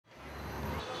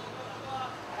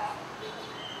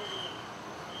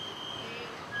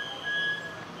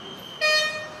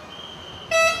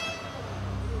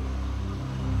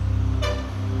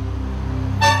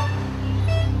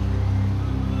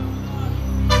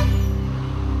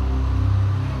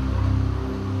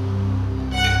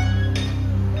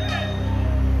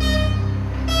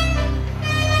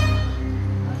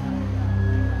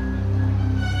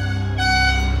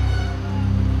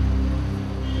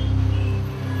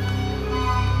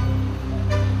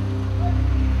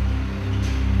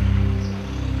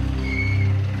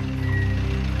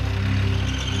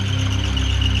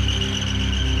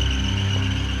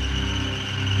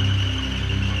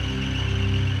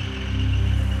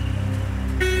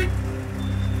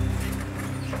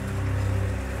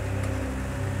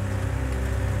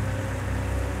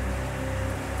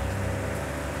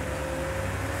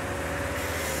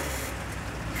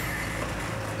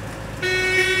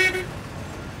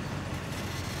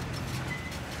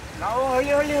ನಾವು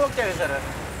ಹಳ್ಳಿ ಹೋಗ್ತೇವೆ ಸರ್.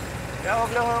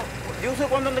 ಯಾವಾಗಲೂ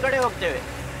ದಿವ್ಸಕ್ಕೆ ಒಂದೊಂದು ಕಡೆ ಹೋಗ್ತೇವೆ.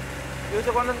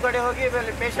 ದಿವ್ಸಕ್ಕೆ ಒಂದೊಂದು ಕಡೆ ಹೋಗಿ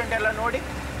ಪೇಷಂಟ್ ಎಲ್ಲ ನೋಡಿ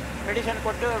ಮೆಡಿಷನ್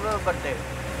ಕೊಟ್ಟು ಬರ್ತೇವೆ.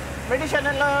 ಮೆಡಿಷನ್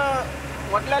ಎಲ್ಲ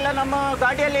ಮೊದಲೆಲ್ಲ ನಮ್ಮ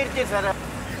ಗಾಡಿಯಲ್ಲೇ ಇರ್ತೀವಿ ಸರ್.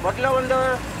 ಮೊದಲು ಒಂದು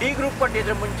ಡಿ ಗ್ರೂಪ್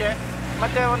ಕೊಟ್ಟಿದ್ರು ಮುಂಚೆ,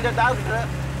 ಮತ್ತು ಒಂದು ಡಾಕ್ಟ್ರ್,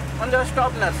 ಒಂದು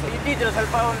ಸ್ಟಾಫ್ ನರ್ಸ್ ಇದ್ದಿದ್ರು.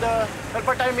 ಸ್ವಲ್ಪ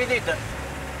ಟೈಮ್ ಇದ್ದಿತ್ತು.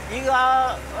 ಈಗ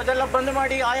ಅದೆಲ್ಲ ಬಂದ್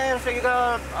ಮಾಡಿ ಆಯಾ ಈಗ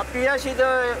PHCದು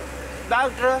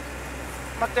ಡಾಕ್ಟ್ರ್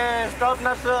ಮತ್ತು ಸ್ಟಾಫ್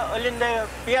ನರ್ಸ್ ಅಲ್ಲಿಂದ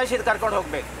PHCದು ಕರ್ಕೊಂಡು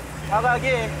ಹೋಗಬೇಕು.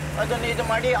 ಹಾಗಾಗಿ ಅದನ್ನು ಇದು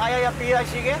ಮಾಡಿ ಆಯಾ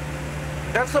PHCಗೆ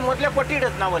ಡ್ರಗ್ಸ್ ಮೊದಲೇ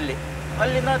ಕೊಟ್ಟಿಡೋದು ನಾವು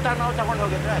ಅಲ್ಲಿಂದ ನಾವು ತಗೊಂಡು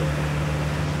ಹೋಗಿದ್ರೆ ಆಯಿತು.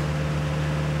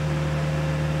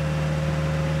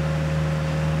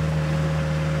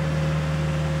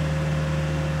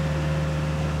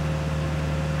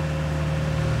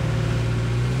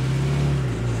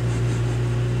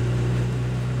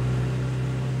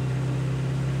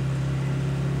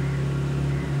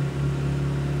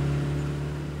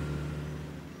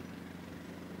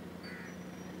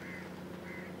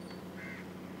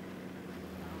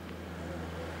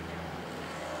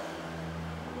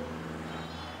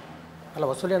 ಅಲ್ಲ,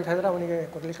 ವಸೂಲಿ ಅಂತ ಹೇಳಿದ್ರೆ ಅವನಿಗೆ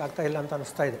ಕೊಡಲಿಕ್ಕೆ ಆಗ್ತಾ ಇಲ್ಲ ಅಂತ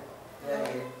ಅನಿಸ್ತಾ ಇದೆ.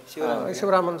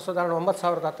 ಶಿವರಾಮನ್ ಸಾಧಾರಣ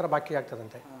 9,000 ಹತ್ರ ಬಾಕಿ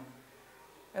ಆಗ್ತದಂತೆ.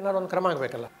 ಏನಾದ್ರು ಒಂದು ಕ್ರಮ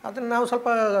ಆಗಬೇಕಲ್ಲ. ಅದನ್ನು ನಾವು ಸ್ವಲ್ಪ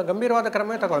ಗಂಭೀರವಾದ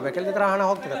ಕ್ರಮವೇ ತಗೊಳ್ಬೇಕು. ಇಲ್ಲದಿದ್ರೆ ಹಣ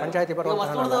ಹೋಗ್ತದೆ, ಪಂಚಾಯತಿ ಬರುವಂಥ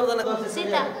ಹಣ.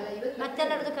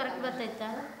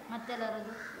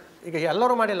 ಈಗ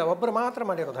ಎಲ್ಲರೂ ಮಾಡಿಲ್ಲ, ಒಬ್ಬರು ಮಾತ್ರ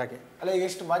ಮಾಡಿರೋದು ಹಾಗೆ. ಅಲ್ಲ,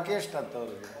 ಎಷ್ಟು ಬಾಕಿ ಎಷ್ಟು ಆಗ್ತದೆ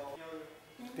ಅವ್ರಿಗೆ?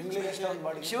 ತಿಂಗಳಿಗೆ ಎಷ್ಟು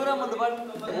ಮಾಡಿ? ಶಿವರಾಮಂದು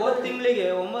ಹೋದ ತಿಂಗಳಿಗೆ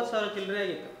 9,000 ಚಿಲ್ಲರೆ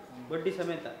ಆಗಿತ್ತು, ಬಡ್ಡಿ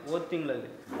ಸಮೇತ. ಹೋದ ತಿಂಗಳಲ್ಲಿ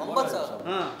 9,000.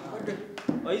 ಹಾಂ,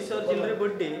 5,000 ಚಿಲ್ಲರೆ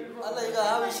ಬಡ್ಡಿ. ಅಲ್ಲ, ಈಗ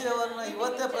ಆ ವಿಷಯವನ್ನು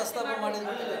ಇವತ್ತೇ ಪ್ರಸ್ತಾಪ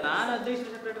ಮಾಡಿದ್ರೆ ನಾನು ಅಧ್ಯಕ್ಷ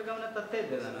ಸೆಕ್ರೆಟರಿ ಗಮನ ತರ್ತಾ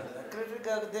ಇದ್ದೆ. ನಾನು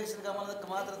ಸೆಕ್ರೆಟರಿ ಅಧ್ಯಕ್ಷರ ಗಮನಕ್ಕೆ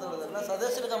ಮಾತ್ರ ತರೋದಲ್ಲ,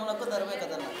 ಸದಸ್ಯರ ಗಮನಕ್ಕೂ ತರಬೇಕು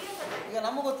ಅದನ್ನು. ಈಗ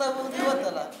ನಮಗೆ ಗೊತ್ತಾಗೋದು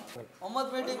ಇವತ್ತಲ್ಲ, 9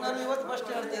 ಮೀಟಿಂಗ್ನಲ್ಲಿ ಇವತ್ತು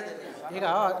ಫಸ್ಟ್ ಹೇಳ್ತಾ ಇದ್ದೇನೆ.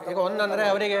 ಈಗ ಒಂದಂದರೆ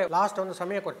ಅವರಿಗೆ ಲಾಸ್ಟ್ ಒಂದು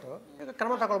ಸಮಯ ಕೊಟ್ಟು ಈಗ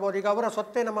ಕ್ರಮ ತಗೊಳ್ಬೋದು. ಈಗ ಅವರ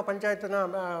ಸ್ವತ್ತೇ ನಮ್ಮ ಪಂಚಾಯತ್ನ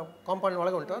ಕಾಂಪೌಂಡ್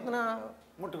ಒಳಗೆ ಉಂಟು, ಅದನ್ನು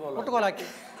ಮುಟ್ಟುಗೋಲು ಹಾಕಿ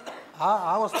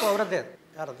ಆ ವಸ್ತು ಅವರದ್ದೇ.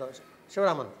 ಯಾರದ್ದು?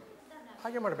 ಶಿವರಾಮನ್.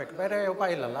 ಹಾಗೆ ಮಾಡಬೇಕು, ಬೇರೆ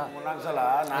ಉಪಾಯ ಇಲ್ಲಲ್ಲ. 4 ಸಲ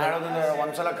ನಾ ಹೇಳೋದಂದ್ರೆ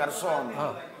ಒಂದ್ಸಲ ಕರೆಸೋ ಅವನು,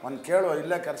 ಒಂದು ಕೇಳು,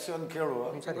 ಇಲ್ಲೇ ಕರೆಸಿ ಒಂದು ಕೇಳು.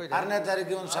 6ನೇ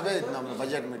ತಾರೀಕಿಗೆ ಒಂದು ಸಭೆ ಇತ್ತು ನಮ್ಮದು,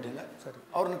 ಬಜೆಟ್ ಮೀಟಿಂಗ್.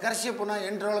 ಅವ್ರನ್ನ ಕರೆಸಿ ಪುನಃ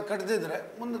 8ರೊಳಗೆ ಕಟ್ಟಿದ್ರೆ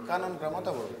ಮುಂದೆ ಕಾನೂನು ಕ್ರಮ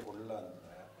ತಗೊಳ್ಬೇಕು. ಇಲ್ಲ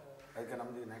ಅಂದರೆ ಅದಕ್ಕೆ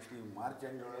ನಮ್ದು ನೆಕ್ಸ್ಟ್ ಈ ಮಾರ್ಚ್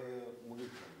ಎಂಡೊಳಗೆ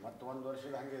ಮುಗೀತು. ಮತ್ತು 1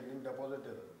 ವರ್ಷದ ಹಾಗೆ ನಿಮ್ಮ ಡೆಪಾಸಿಟ್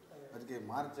ಇರೋದು. ಅದಕ್ಕೆ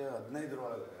ಮಾರ್ಚ್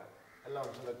 15ರೊಳಗೆ ಎಲ್ಲ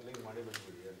ಒಂದ್ಸಲ ಕ್ಲೀನ್ ಮಾಡಿ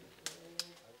ಬಿಟ್ಬಿಡಿ ಅಂತ.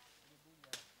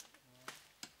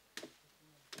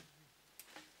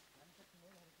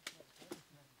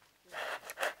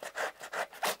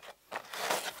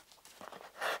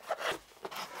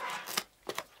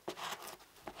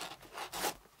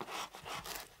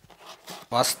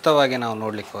 ವಾಸ್ತವವಾಗಿ ನಾವು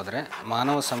ನೋಡಲಿಕ್ಕೆ ಹೋದರೆ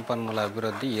ಮಾನವ ಸಂಪನ್ಮೂಲ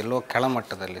ಅಭಿವೃದ್ಧಿ ಎಲ್ಲೋ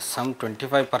ಕೆಳಮಟ್ಟದಲ್ಲಿ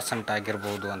 25%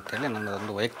 ಆಗಿರ್ಬೋದು ಅಂಥೇಳಿ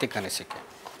ನನ್ನದೊಂದು ವೈಯಕ್ತಿಕ ಅನಿಸಿಕೆ.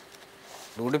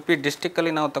 ಉಡುಪಿ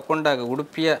ಡಿಸ್ಟಿಕ್ಕಲ್ಲಿ ನಾವು ತಗೊಂಡಾಗ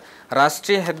ಉಡುಪಿಯ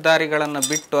ರಾಷ್ಟ್ರೀಯ ಹೆದ್ದಾರಿಗಳನ್ನು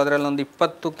ಬಿಟ್ಟು ಅದರಲ್ಲೊಂದು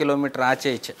 20 ಕಿಲೋಮೀಟ್ರ್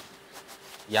ಆಚೆ ಈಚೆ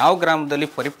ಯಾವ ಗ್ರಾಮದಲ್ಲಿ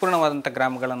ಪರಿಪೂರ್ಣವಾದಂಥ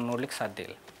ಗ್ರಾಮಗಳನ್ನು ನೋಡಲಿಕ್ಕೆ ಸಾಧ್ಯ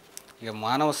ಇಲ್ಲ. ಈಗ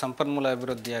ಮಾನವ ಸಂಪನ್ಮೂಲ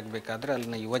ಅಭಿವೃದ್ಧಿ ಆಗಬೇಕಾದ್ರೆ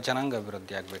ಅಲ್ಲಿನ ಯುವ ಜನಾಂಗ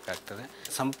ಅಭಿವೃದ್ಧಿ ಆಗಬೇಕಾಗ್ತದೆ.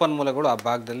 ಸಂಪನ್ಮೂಲಗಳು ಆ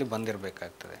ಭಾಗದಲ್ಲಿ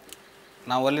ಬಂದಿರಬೇಕಾಗ್ತದೆ.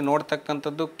 ನಾವು ಅಲ್ಲಿ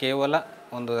ನೋಡ್ತಕ್ಕಂಥದ್ದು ಕೇವಲ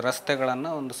ಒಂದು ರಸ್ತೆಗಳನ್ನು,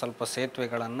 ಒಂದು ಸ್ವಲ್ಪ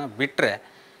ಸೇತುವೆಗಳನ್ನು ಬಿಟ್ಟರೆ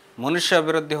ಮನುಷ್ಯ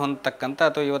ಅಭಿವೃದ್ಧಿ ಹೊಂದತಕ್ಕಂಥ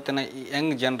ಅಥವಾ ಇವತ್ತಿನ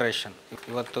ಯಂಗ್ ಜನ್ರೇಷನ್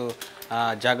ಇವತ್ತು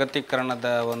ಜಾಗತೀಕರಣದ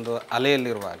ಒಂದು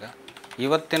ಅಲೆಯಲ್ಲಿರುವಾಗ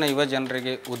ಇವತ್ತಿನ ಯುವ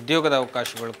ಜನರಿಗೆ ಉದ್ಯೋಗದ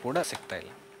ಅವಕಾಶಗಳು ಕೂಡ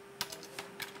ಸಿಗ್ತಾಯಿಲ್ಲ.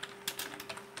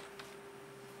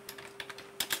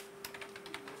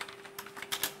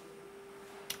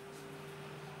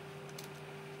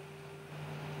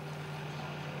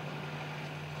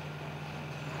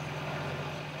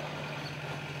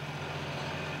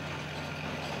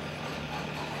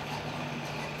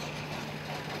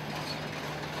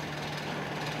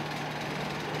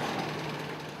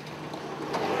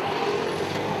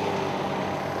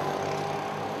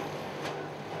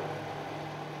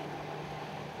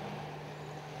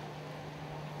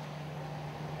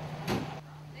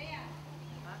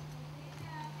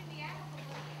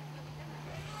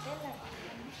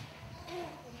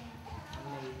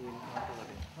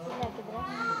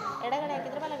 ಎಡಗಡೆ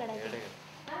ಹಾಕಿದ್ರೆ ಬಲಗಡೆ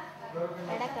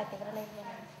ಎಡಕ್ಕೆ ಹಾಕಿದ್ರಲ್ಲ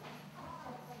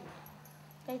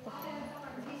ಕೈ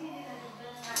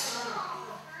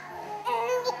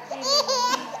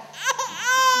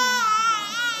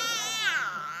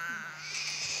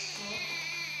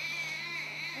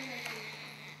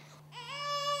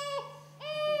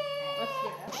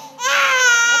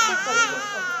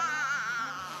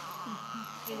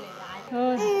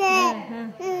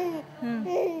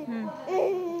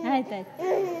ಆಯ್ತಾಯ್ತು.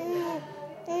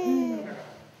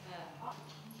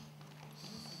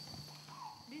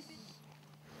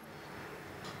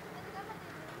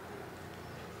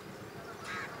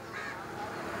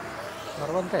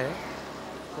 ಬರುವಂತೆ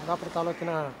ಕುಂದಾಪುರ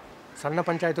ತಾಲೂಕಿನ ಸಣ್ಣ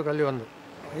ಪಂಚಾಯತುಗಳಲ್ಲಿ ಒಂದು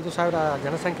 5,000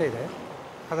 ಜನಸಂಖ್ಯೆ ಇದೆ.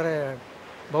 ಆದರೆ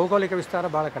ಭೌಗೋಳಿಕ ವಿಸ್ತಾರ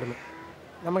ಭಾಳ ಕಡಿಮೆ.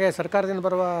 ನಮಗೆ ಸರ್ಕಾರದಿಂದ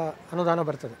ಬರುವ ಅನುದಾನ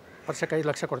ಬರ್ತದೆ, ವರ್ಷಕ್ಕೆ 5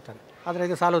 ಲಕ್ಷ ಕೊಡ್ತಾರೆ. ಆದರೆ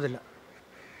ಇದು ಸಾಲೋದಿಲ್ಲ.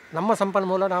 ನಮ್ಮ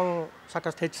ಸಂಪನ್ಮೂಲ ನಾವು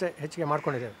ಸಾಕಷ್ಟು ಹೆಚ್ಚಿಗೆ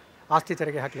ಮಾಡ್ಕೊಂಡಿದ್ದೇವೆ. ಆಸ್ತಿ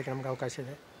ತೆರಿಗೆ ಹಾಕಲಿಕ್ಕೆ ನಮಗೆ ಅವಕಾಶ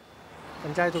ಇದೆ.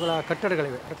 ಪಂಚಾಯತ್ಗಳ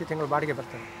ಕಟ್ಟಡಗಳಿವೆ, ಪ್ರತಿ ತಿಂಗಳು ಬಾಡಿಗೆ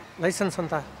ಬರ್ತದೆ. ಲೈಸೆನ್ಸ್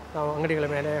ಅಂತ ನಾವು ಅಂಗಡಿಗಳ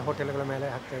ಮೇಲೆ, ಹೋಟೆಲ್ಗಳ ಮೇಲೆ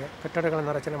ಹಾಕ್ತೇವೆ.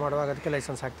 ಕಟ್ಟಡಗಳನ್ನು ರಚನೆ ಮಾಡುವಾಗ ಅದಕ್ಕೆ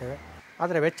ಲೈಸೆನ್ಸ್ ಹಾಕ್ತೇವೆ.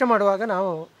 ಆದರೆ ವೆಚ್ಚ ಮಾಡುವಾಗ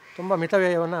ನಾವು ತುಂಬ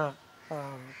ಮಿತವ್ಯಯವನ್ನು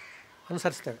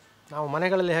ಅನುಸರಿಸ್ತೇವೆ. ನಾವು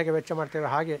ಮನೆಗಳಲ್ಲಿ ಹೇಗೆ ವೆಚ್ಚ ಮಾಡ್ತೇವೆ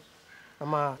ಹಾಗೆ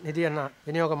ನಮ್ಮ ನಿಧಿಯನ್ನು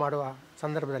ವಿನಿಯೋಗ ಮಾಡುವ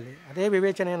ಸಂದರ್ಭದಲ್ಲಿ ಅದೇ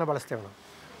ವಿವೇಚನೆಯನ್ನು ಬಳಸ್ತೇವೆ ನಾವು.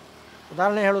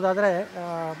 ಉದಾಹರಣೆ ಹೇಳುವುದಾದರೆ,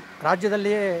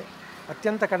 ರಾಜ್ಯದಲ್ಲಿಯೇ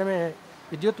ಅತ್ಯಂತ ಕಡಿಮೆ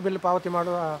ವಿದ್ಯುತ್ ಬಿಲ್ ಪಾವತಿ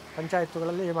ಮಾಡುವ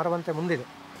ಪಂಚಾಯತ್ಗಳಲ್ಲಿ ಮರವಂತೆ ಮುಂದಿದೆ.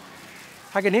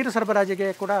 ಹಾಗೆ ನೀರು ಸರಬರಾಜಿಗೆ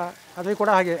ಕೂಡ ಅದು ಕೂಡ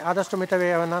ಹಾಗೆ ಆದಷ್ಟು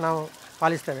ಮಿತವ್ಯಯವನ್ನು ನಾವು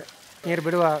ಪಾಲಿಸ್ತೇವೆ. ನೀರು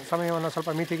ಬಿಡುವ ಸಮಯವನ್ನು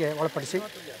ಸ್ವಲ್ಪ ಮಿತಿಗೆ ಒಳಪಡಿಸಿ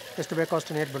ಎಷ್ಟು ಬೇಕೋ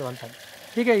ಅಷ್ಟು ನೀರು ಬಿಡುವಂಥದ್ದು.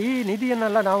 ಹೀಗೆ ಈ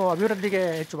ನಿಧಿಯನ್ನೆಲ್ಲ ನಾವು ಅಭಿವೃದ್ಧಿಗೆ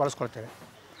ಹೆಚ್ಚು ಬಳಸ್ಕೊಳ್ತೇವೆ.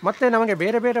 ಮತ್ತು ನಮಗೆ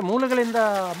ಬೇರೆ ಬೇರೆ ಮೂಲಗಳಿಂದ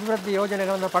ಅಭಿವೃದ್ಧಿ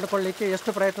ಯೋಜನೆಗಳನ್ನು ಪಡ್ಕೊಳ್ಳಿಕ್ಕೆ ಎಷ್ಟು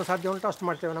ಪ್ರಯತ್ನ ಸಾಧ್ಯ ಉಂಟು ಅಷ್ಟು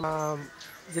ಮಾಡ್ತೇವೆ. ನಮ್ಮ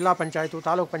ಜಿಲ್ಲಾ ಪಂಚಾಯತು,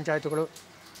 ತಾಲೂಕು ಪಂಚಾಯತುಗಳು,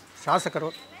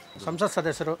 ಶಾಸಕರು, ಸಂಸತ್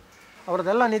ಸದಸ್ಯರು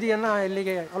ಅವರದೆಲ್ಲ ನಿಧಿಯನ್ನು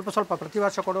ಇಲ್ಲಿಗೆ ಅಲ್ಪ ಸ್ವಲ್ಪ ಪ್ರತಿ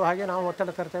ವರ್ಷ ಕೊಡುವ ಹಾಗೆ ನಾವು ಒತ್ತಡ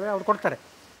ತರ್ತೇವೆ. ಅವರು ಕೊಡ್ತಾರೆ.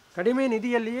 ಕಡಿಮೆ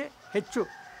ನಿಧಿಯಲ್ಲಿಯೇ ಹೆಚ್ಚು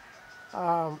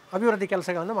ಅಭಿವೃದ್ಧಿ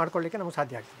ಕೆಲಸಗಳನ್ನು ಮಾಡಿಕೊಳ್ಳಿಕ್ಕೆ ನಮಗೆ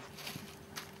ಸಾಧ್ಯ ಆಗ್ತದೆ.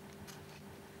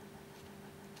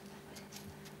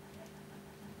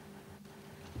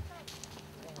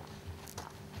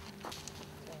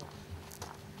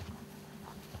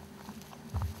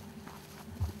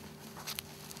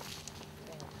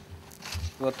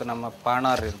 ಇವತ್ತು ನಮ್ಮ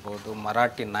ಪಾಣಾರ್ ಇರ್ಬೋದು,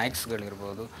 ಮರಾಠಿ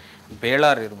ನಾಯ್ಕ್ಸ್ಗಳಿರ್ಬೋದು,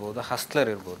 ಬೇಳಾರ್ ಇರ್ಬೋದು, ಹಸ್ಲರ್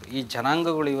ಇರ್ಬೋದು, ಈ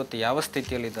ಜನಾಂಗಗಳು ಇವತ್ತು ಯಾವ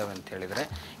ಸ್ಥಿತಿಯಲ್ಲಿದ್ದಾವೆ ಅಂತ ಹೇಳಿದರೆ,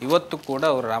 ಇವತ್ತು ಕೂಡ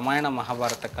ಅವರು ರಾಮಾಯಣ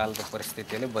ಮಹಾಭಾರತ ಕಾಲದ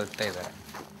ಪರಿಸ್ಥಿತಿಯಲ್ಲಿ ಬದುಕ್ತಾ ಇದ್ದಾರೆ.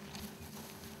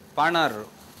 ಪಾಣಾರು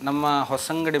ನಮ್ಮ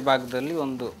ಹೊಸಂಗಡಿ ಭಾಗದಲ್ಲಿ,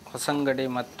 ಒಂದು ಹೊಸಂಗಡಿ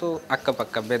ಮತ್ತು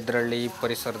ಅಕ್ಕಪಕ್ಕ ಬೆದ್ರಳ್ಳಿ ಈ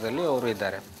ಪರಿಸರದಲ್ಲಿ ಅವರು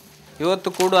ಇದ್ದಾರೆ. ಇವತ್ತು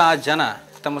ಕೂಡ ಆ ಜನ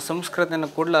ತಮ್ಮ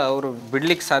ಸಂಸ್ಕೃತಿಯನ್ನು ಕೂಡ ಅವರು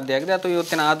ಬಿಡಲಿಕ್ಕೆ ಸಾಧ್ಯ ಆಗಿದೆ, ಅಥವಾ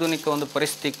ಇವತ್ತಿನ ಆಧುನಿಕ ಒಂದು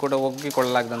ಪರಿಸ್ಥಿತಿ ಕೂಡ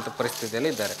ಒಗ್ಗಿಕೊಳ್ಳಲಾಗದಂಥ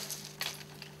ಪರಿಸ್ಥಿತಿಯಲ್ಲಿ ಇದ್ದಾರೆ.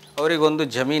 ಅವರಿಗೊಂದು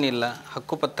ಜಮೀನಿಲ್ಲ,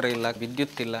 ಹಕ್ಕುಪತ್ರ ಇಲ್ಲ,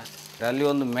 ವಿದ್ಯುತ್ ಇಲ್ಲ, ಅಲ್ಲಿ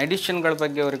ಒಂದು ಮೆಡಿಸಿನ್ಗಳ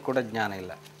ಬಗ್ಗೆ ಅವರಿಗೆ ಕೂಡ ಜ್ಞಾನ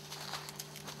ಇಲ್ಲ.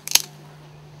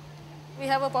 We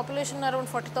have a population around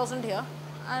 40,000 here,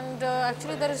 and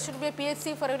actually there should be a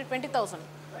PHC for every 20,000.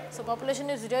 So population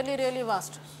is really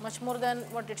vast, much more than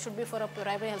what it should be for a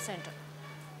primary health center.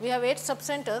 We have 8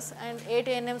 sub-centers and 8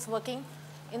 ANMs working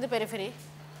in the periphery.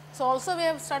 So also we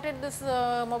have started this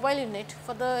mobile unit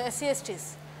for the SC/STs.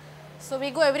 So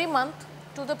we go every month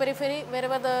to the periphery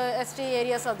wherever the ST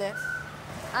areas are there,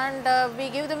 and we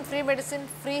give them free medicine,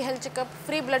 free health checkup,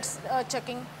 free blood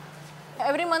checking.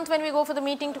 Every month when we go for the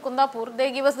meeting to Kundapur, they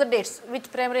give us the dates, which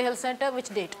primary health center, which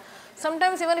date.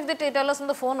 Sometimes even if they tell us on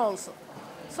the phone also.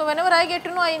 So whenever I get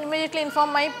to know, I immediately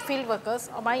inform my field workers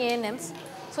or my ANMs,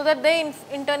 so that they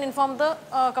in turn inform the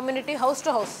community house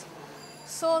to house.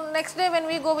 So next day when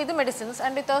we go with the medicines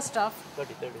and with our staff,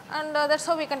 and that's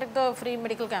how we conduct the free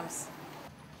medical camps.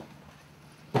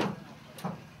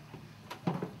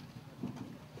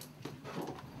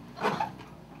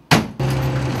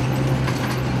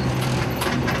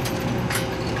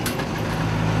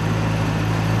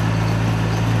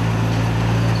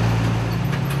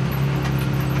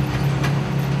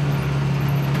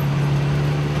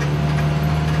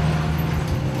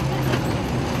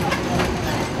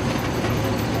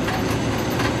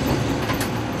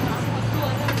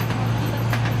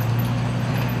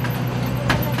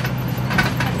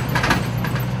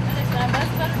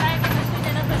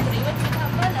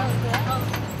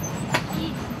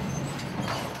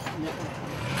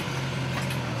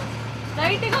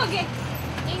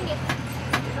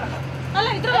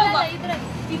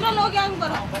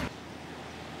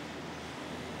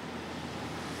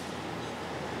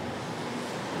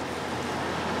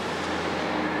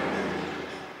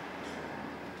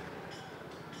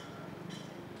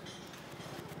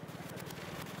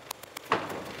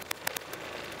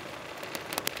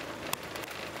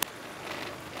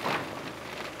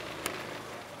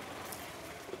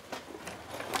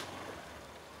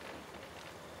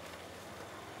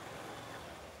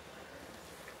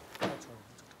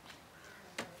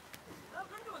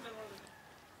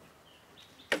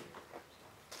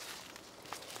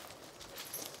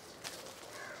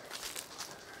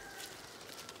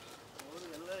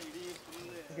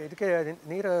 ಇದಕ್ಕೆ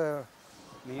ನೀರು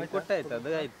ಕೊಟ್ಟಾಯ್ತು, ಅದು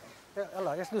ಆಯ್ತು. ಅಲ್ಲ,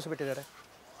 ಎಷ್ಟು ದಿವಸ ಬಿಟ್ಟಿದ್ದಾರೆ?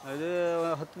 ಅದು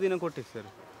 10 ದಿನ ಕೊಟ್ಟಿದ್ದು ಸರ್.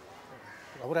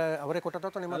 ಅವರೇ ಕೊಟ್ಟದ್ದು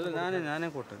ಅಥವಾ ನಿಮ್ಮ? ನಾನೇ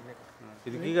ಕೊಟ್ಟದ್ದು.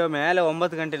 ಇದಕ್ಕೀಗ ಮೇಲೆ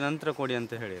 9 ಗಂಟೆ ನಂತರ ಕೊಡಿ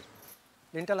ಅಂತ ಹೇಳಿದ್ರು.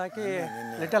 ಲಿಂಟಲ್ ಹಾಕಿ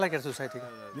ಎಷ್ಟು ದಿವಸ ಆಯ್ತು? ಈಗ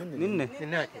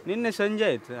ನಿನ್ನೆ ಸಂಜೆ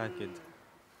ಆಯ್ತು ಹಾಕಿದ್ದು.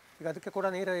 ಈಗ ಅದಕ್ಕೆ ಕೂಡ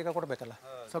ನೀರು ಈಗ ಕೊಡಬೇಕಲ್ಲ,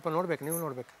 ಸ್ವಲ್ಪ ನೋಡ್ಬೇಕು, ನೀವು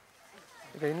ನೋಡ್ಬೇಕು.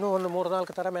 ಈಗ ಇನ್ನೂ ಒಂದು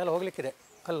 3-4 ಥರ ಮೇಲೆ ಹೋಗ್ಲಿಕ್ಕಿದೆ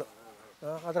ಕಲ್ಲು,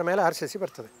 ಅದರ ಮೇಲೆ RCC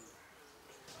ಬರ್ತದೆ.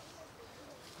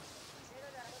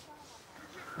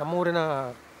 ನಮ್ಮೂರಿನ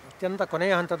ಅತ್ಯಂತ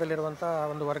ಕೊನೆಯ ಹಂತದಲ್ಲಿರುವಂಥ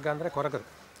ಒಂದು ವರ್ಗ ಅಂದರೆ ಕೊರಗರು.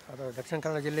 ಅದು ದಕ್ಷಿಣ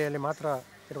ಕನ್ನಡ ಜಿಲ್ಲೆಯಲ್ಲಿ ಮಾತ್ರ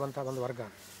ಇರುವಂಥ ಒಂದು ವರ್ಗ.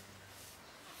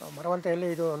 ಮರವಂತೆಯಲ್ಲಿ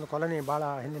ಇದು ಒಂದು ಕಾಲನಿ ಭಾಳ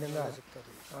ಹಿಂದಿನಿಂದ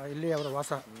ಸಿಗ್ತದೆ. ಇಲ್ಲಿ ಅವರ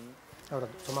ವಾಸ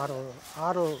ಅವರದ್ದು ಸುಮಾರು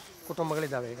 6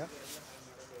 ಕುಟುಂಬಗಳಿದ್ದಾವೆ ಈಗ.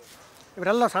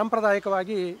 ಇವರೆಲ್ಲ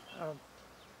ಸಾಂಪ್ರದಾಯಿಕವಾಗಿ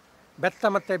ಬೆತ್ತ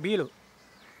ಮತ್ತು ಬೀಲು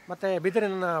ಮತ್ತು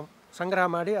ಬಿದಿರನ್ನು ಸಂಗ್ರಹ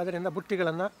ಮಾಡಿ ಅದರಿಂದ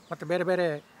ಬುಟ್ಟಿಗಳನ್ನು ಮತ್ತು ಬೇರೆ ಬೇರೆ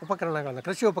ಉಪಕರಣಗಳನ್ನು,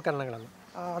 ಕೃಷಿ ಉಪಕರಣಗಳನ್ನು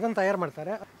ಅದನ್ನು ತಯಾರು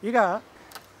ಮಾಡ್ತಾರೆ. ಈಗ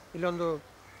ಇಲ್ಲೊಂದು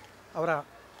ಅವರ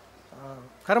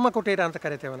ಕರ್ಮಕುಟೀರ ಅಂತ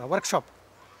ಕರಿತೇವೆ ನಾವು, ವರ್ಕ್ಶಾಪ್,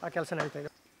 ಆ ಕೆಲಸ ನಡೀತಾ ಇದೆ.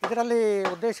 ಇದರಲ್ಲಿ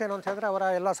ಉದ್ದೇಶ ಏನು ಅಂತ ಹೇಳಿದ್ರೆ ಅವರ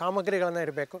ಎಲ್ಲ ಸಾಮಗ್ರಿಗಳನ್ನು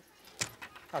ಇರಬೇಕು,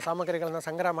 ಆ ಸಾಮಗ್ರಿಗಳನ್ನು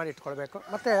ಸಂಗ್ರಹ ಮಾಡಿ ಇಟ್ಕೊಳ್ಬೇಕು,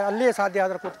 ಮತ್ತು ಅಲ್ಲಿಯೇ ಸಾಧ್ಯ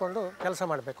ಆದರೆ ಕೂತ್ಕೊಂಡು ಕೆಲಸ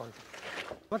ಮಾಡಬೇಕು ಅಂತ.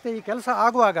 ಮತ್ತು ಈ ಕೆಲಸ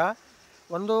ಆಗುವಾಗ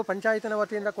ಒಂದು ಪಂಚಾಯತಿನ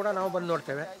ವತಿಯಿಂದ ಕೂಡ ನಾವು ಬಂದು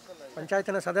ನೋಡ್ತೇವೆ.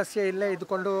 ಪಂಚಾಯತಿನ ಸದಸ್ಯ ಇಲ್ಲೇ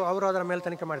ಇದ್ದುಕೊಂಡು ಅವರು ಅದರ ಮೇಲೆ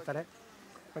ತನಿಖೆ ಮಾಡ್ತಾರೆ.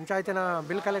 ಪಂಚಾಯತಿನ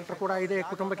ಬಿಲ್ ಕಲೆಕ್ಟರ್ ಕೂಡ ಇದೇ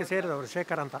ಕುಟುಂಬಕ್ಕೆ ಸೇರಿದವರು,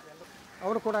 ಶೇಖರ್ ಅಂತ,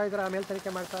 ಅವರು ಕೂಡ ಇದರ ಮೇಲೆ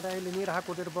ತನಿಖೆ ಮಾಡ್ತಾರೆ. ಇಲ್ಲಿ ನೀರು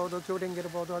ಹಾಕೋದಿರ್ಬೋದು, ಕ್ಯೂರಿಂಗ್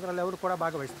ಇರ್ಬೋದು, ಅದರಲ್ಲಿ ಅವರು ಕೂಡ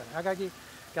ಭಾಗವಹಿಸ್ತಾರೆ. ಹಾಗಾಗಿ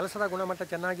ಕೆಲಸದ ಗುಣಮಟ್ಟ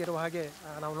ಚೆನ್ನಾಗಿರುವ ಹಾಗೆ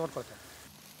ನಾವು ನೋಡ್ಕೊಳ್ತೇವೆ.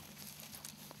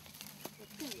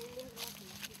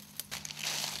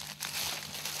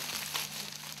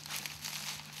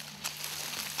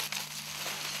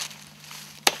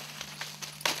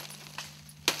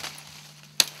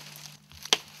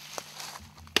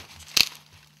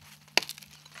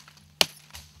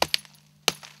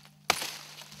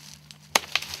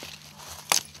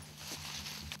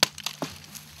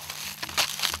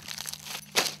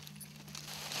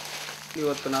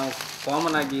 ಇವತ್ತು ನಾವು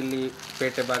ಕಾಮನ್ ಆಗಿ ಇಲ್ಲಿ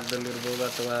ಪೇಟೆ ಭಾಗದಲ್ಲಿರ್ಬೋದು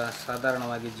ಅಥವಾ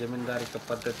ಸಾಧಾರಣವಾಗಿ ಜಮೀನ್ದಾರಿಕೆ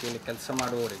ಪದ್ಧತಿಯಲ್ಲಿ ಕೆಲಸ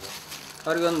ಮಾಡುವವರಿಗೆ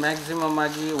ಅವರಿಗೆ ಒಂದು ಮ್ಯಾಕ್ಸಿಮಮ್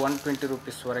ಆಗಿ 120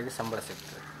 ರೂಪೀಸ್ವರೆಗೆ ಸಂಬಳ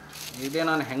ಸಿಗ್ತದೆ. ಇದೇ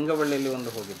ನಾನು ಹೆಂಗಬಳ್ಳಿಯಲ್ಲಿ ಒಂದು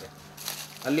ಹೋಗಿದ್ದೆ,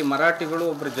 ಅಲ್ಲಿ ಮರಾಠಿಗಳು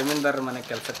ಒಬ್ಬರು ಜಮೀನ್ದಾರರ ಮನೆ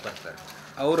ಕೆಲಸಕ್ಕೆ ಬರ್ತಾರೆ.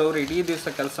 ಅವರು ಇಡೀ ದಿವಸ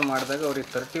ಕೆಲಸ ಮಾಡಿದಾಗ ಅವ್ರಿಗೆ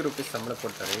 30 ರೂಪೀಸ್ ಸಂಬಳ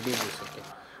ಕೊಡ್ತಾರೆ ಇಡೀ ದಿವಸಕ್ಕೆ.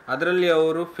 ಅದರಲ್ಲಿ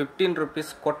ಅವರು 15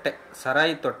 ರೂಪೀಸ್ ಕೊಟ್ಟೆ,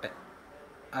 ಸರಾಯಿ ತೊಟ್ಟೆ,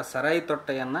 ಆ ಸರಾಯಿ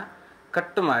ತೊಟ್ಟೆಯನ್ನು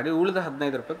ಕಟ್ ಮಾಡಿ ಉಳಿದ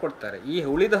 15 ರೂಪಾಯಿ ಕೊಡ್ತಾರೆ. ಈ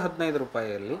ಉಳಿದ 15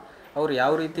 ರೂಪಾಯಿಯಲ್ಲಿ ಅವರು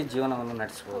ಯಾವ ರೀತಿ ಜೀವನವನ್ನು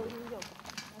ನಡೆಸ್ಬೋದು?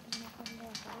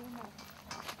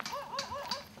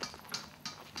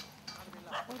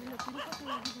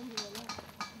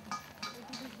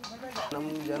 ನಮ್ಮ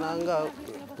ಜನಾಂಗ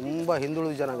ತುಂಬ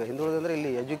ಹಿಂದುಳಿದ ಜನಾಂಗ. ಹಿಂದುಳಿದಂದರೆ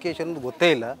ಇಲ್ಲಿ ಎಜುಕೇಷನ್ ಗೊತ್ತೇ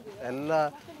ಇಲ್ಲ. ಎಲ್ಲ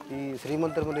ಈ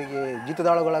ಶ್ರೀಮಂತರ ಮನೆಗೆ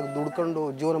ಜೀತದಾಳುಗಳಾಗಿ ದುಡ್ಕೊಂಡು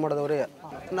ಜೀವನ ಮಾಡಿದವರೇ.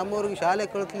 ನಮ್ಮವ್ರಿಗೆ ಶಾಲೆ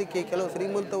ಕಳಿಸ್ಲಿಕ್ಕೆ ಕೆಲವು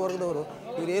ಶ್ರೀಮಂತ ವರ್ಗದವರು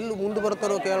ಇವ್ರು ಎಲ್ಲಿ ಮುಂದೆ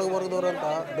ಬರ್ತಾರೋ ಕೆಳಗೆ ವರ್ಗದವರು ಅಂತ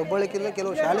ದೊಬ್ಬಳಿಕಿಂದ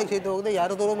ಕೆಲವು ಶಾಲೆಗೆ ಸಹಿತ ಹೋಗದೆ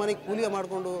ಯಾರದವರು ಮನೆಗೆ ಕೂಲಿಯ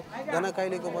ಮಾಡಿಕೊಂಡು ದನ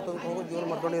ಕಾಯ್ಲಿಕ್ಕೆ ಮತ್ತೊಂದು ಹೋಗಿ ಜೀವನ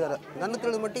ಮಾಡ್ಕೊಂಡಿದ್ದಾರೆ. ನನ್ನ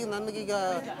ತಿಳಿದ ಮಟ್ಟಿಗೆ ನನಗೀಗ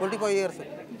 25 ಇಯರ್ಸ್.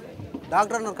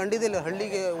 ಡಾಕ್ಟ್ರನ್ನ ಕಂಡಿದ್ದಿಲ್ಲ.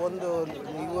 ಹಳ್ಳಿಗೆ ಒಂದು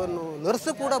ಇವನು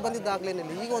ನರ್ಸು ಕೂಡ ಬಂದಿದ್ದ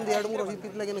ದಾಖಲೇನಿಲ್ಲ. ಈಗ ಒಂದು 2-3 ವರ್ಷ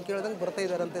ಇತ್ತಿತ್ತಲಾಗೇನು ಕೇಳ್ದಂಗೆ ಬರ್ತಾ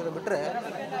ಇದ್ದಾರೆ ಅಂತ ಬಿಟ್ಟರೆ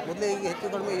ಮೊದಲೇ ಈಗ ಹೆಚ್ಚು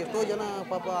ಕಡಿಮೆ ಎಷ್ಟೋ ಜನ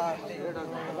ಪಾಪ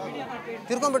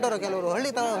ತಿರ್ಕೊಂಡ್ಬಿಟ್ಟಾರೆ. ಕೆಲವರು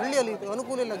ಹಳ್ಳಿಯಲ್ಲಿ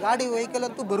ಅನುಕೂಲ ಇಲ್ಲ, ಗಾಡಿ ವೆಹಿಕಲ್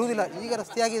ಅಂತೂ ಬರುವುದಿಲ್ಲ. ಈಗ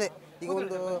ರಸ್ತೆ ಆಗಿದೆ. ಈಗ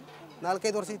ಒಂದು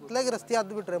 4-5 ವರ್ಷ ಇತ್ತಲಾಗಿ ರಸ್ತೆ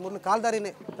ಆದ್ದು ಬಿಟ್ಟರೆ ಮೊದಲು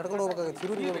ಕಾಲ್ದಾರಿನೇ ತಡ್ಕೊಂಡು ಹೋಗ್ಬೇಕಾಗುತ್ತೆ.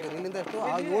 ಸಿರೂರಿಗೆ ಹೋಗ್ಬೇಕು. ಇಲ್ಲಿಂದ ಎಷ್ಟು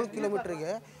 7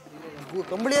 ಕಿಲೋಮೀಟ್ರಿಗೆ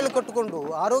ಕಂಬಳಿಯಲ್ಲಿ ಕಟ್ಟಿಕೊಂಡು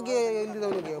ಆರೋಗ್ಯ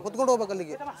ಇಲ್ಲಿದ್ದವನಿಗೆ ಹೊತ್ಕೊಂಡು ಹೋಗ್ಬೇಕು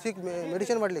ಅಲ್ಲಿಗೆ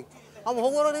ಮೆಡಿಸಿನ್ ಮಾಡಲಿಕ್ಕೆ. ಅವ್ನು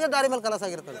ಹೋಗೋರಿಗೆ ದಾರಿ ಮೇಲೆ ಕಲಸ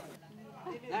ಆಗಿರ್ತದೆ.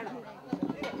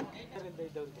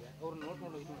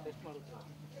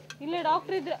 ಇಲ್ಲೇ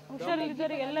ಡಾಕ್ಟರ್ ಇದ್ರೆ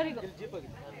ಹುಷಾರಿದ್ದವರಿಗೆ ಎಲ್ಲರಿಗೂ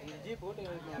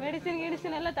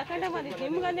ಮೆಡಿಸಿನ್ ಎಲ್ಲ ತಕೊಂಡೆ ಬಂದಿತ್ತು.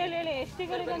 ನಿಮ್ಗಂದೇಳಿ ಹೇಳಿ,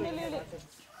 ಎಷ್ಟಿಗಳಿಗಂದೇಳಿ ಹೇಳಿ.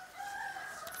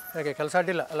 ಹಾಗೆ ಕೆಲಸ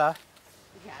ಅಡ್ಡಿಲ್ಲ ಅಲ್ಲ?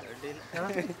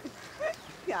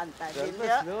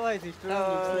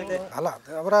 ಅಲ್ಲ,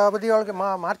 ಅವರ ಅವಧಿಯೊಳಗೆ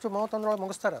ಮಾರ್ಚ್ 31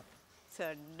 ಮುಗಿಸ್ತಾರೆ.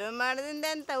 ಸಡ್ಡು ಮಾಡೋದ್ರಿಂದ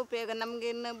ಎಂತ ಉಪಯೋಗ ನಮ್ಗೆ?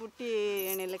 ಇನ್ನು ಬುಟ್ಟಿ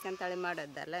ಎಣಿಲಿಕ್ಕಂತೇಳಿ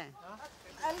ಮಾಡೋದಲ್ಲ.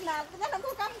 ಅಲ್ಲಿ 4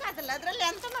 ಜನಕ್ಕೂ ಕಮ್ಮಿ ಆದಲ್ಲ, ಅದರಲ್ಲಿ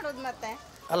ಎಂತ ಮಾಡೋದು ಮತ್ತೆ?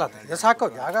 ಅಲ್ಲ, ಇದು ಸಾಕು,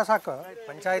 ಜಾಗ ಸಾಕು.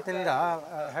 ಪಂಚಾಯತಿನಿಂದ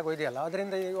ಹೇಗೋ ಇದೆಯಲ್ಲ,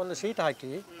 ಅದರಿಂದ ಈ ಒಂದು ಶೀಟ್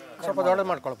ಹಾಕಿ ಸ್ವಲ್ಪ ದೊಡ್ಡ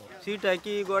ಮಾಡ್ಕೊಳ್ಬೋದು. ಶೀಟ್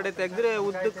ಹಾಕಿ ಗೋಡೆ ತೆಗೆದ್ರೆ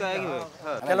ಉದ್ದಕ್ಕಾಗಿ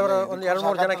ಕೆಲವರು ಒಂದು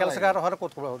 2-3 ಜನ ಕೆಲಸಗಾರ ಹೊರ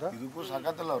ಕೂತ್ಕೊಳ್ಬಹುದು.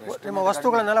 ನಿಮ್ಮ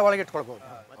ವಸ್ತುಗಳನ್ನೆಲ್ಲ ಒಳಗೆ ಇಟ್ಕೊಳ್ಬಹುದು.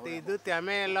 ಮತ್ತೆ ಇದು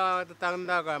ತೆಮೆ ಎಲ್ಲ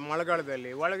ತಂದಾಗ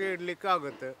ಮಳೆಗಾಲದಲ್ಲಿ ಒಳಗೆ ಇಡ್ಲಿಕ್ಕೆ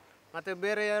ಆಗುತ್ತೆ. ಮತ್ತು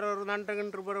ಬೇರೆ ಯಾರು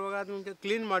ನಂಟರು ಬರುವಾಗ ಅದು ಮುಂಚೆ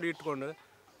ಕ್ಲೀನ್ ಮಾಡಿ ಇಟ್ಕೊಂಡು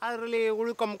ಅದರಲ್ಲಿ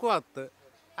ಉಳ್ಕೊಂಬಕ್ಕೂ ಆಗ್ತದೆ.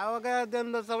 ಆವಾಗ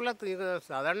ಅದೊಂದು ಸವಲತ್ತು. ಈಗ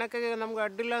ಸಾಧಾರಣಕ್ಕೆ ನಮ್ಗೆ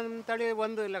ಅಡ್ಡಿಲ್ಲ ಅಂತೇಳಿ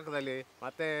ಒಂದು ಲೆಕ್ಕದಲ್ಲಿ,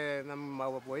 ಮತ್ತು ನಮ್ಮ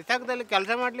ವೈಶಾಖದಲ್ಲಿ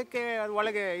ಕೆಲಸ ಮಾಡಲಿಕ್ಕೆ ಅದು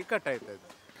ಒಳಗೆ ಇಕ್ಕಟ್ಟಾಯ್ತದೆ.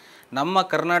 ನಮ್ಮ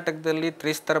ಕರ್ನಾಟಕದಲ್ಲಿ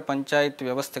ತ್ರಿಸ್ತರ ಪಂಚಾಯತ್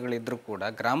ವ್ಯವಸ್ಥೆಗಳಿದ್ದರೂ ಕೂಡ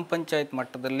ಗ್ರಾಮ ಪಂಚಾಯತ್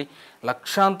ಮಟ್ಟದಲ್ಲಿ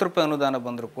ಲಕ್ಷಾಂತರ ರೂಪಾಯಿ ಅನುದಾನ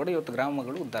ಬಂದರೂ ಕೂಡ ಇವತ್ತು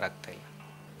ಗ್ರಾಮಗಳು ಉದ್ಧಾರ ಆಗ್ತಾಯಿಲ್ಲ.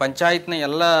 ಪಂಚಾಯತ್ನ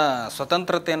ಎಲ್ಲ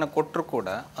ಸ್ವತಂತ್ರತೆಯನ್ನು ಕೊಟ್ಟರೂ ಕೂಡ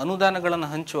ಅನುದಾನಗಳನ್ನು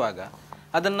ಹಂಚುವಾಗ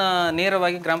ಅದನ್ನು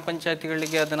ನೇರವಾಗಿ ಗ್ರಾಮ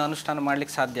ಪಂಚಾಯತಿಗಳಿಗೆ ಅದನ್ನು ಅನುಷ್ಠಾನ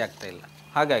ಮಾಡಲಿಕ್ಕೆ ಸಾಧ್ಯ ಆಗ್ತಾಯಿಲ್ಲ.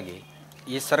 ಹಾಗಾಗಿ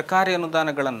ಈ ಸರ್ಕಾರಿ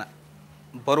ಅನುದಾನಗಳನ್ನು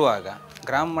ಬರುವಾಗ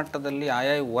ಗ್ರಾಮ ಮಟ್ಟದಲ್ಲಿ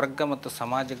ಆಯಾ ವರ್ಗ ಮತ್ತು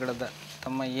ಸಮಾಜಗಳದ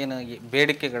ತಮ್ಮ ಏನು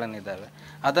ಬೇಡಿಕೆಗಳನ್ನಿದ್ದಾವೆ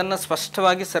ಅದನ್ನು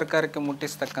ಸ್ಪಷ್ಟವಾಗಿ ಸರ್ಕಾರಕ್ಕೆ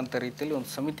ಮುಟ್ಟಿಸ್ತಕ್ಕಂಥ ರೀತಿಯಲ್ಲಿ ಒಂದು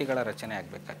ಸಮಿತಿಗಳ ರಚನೆ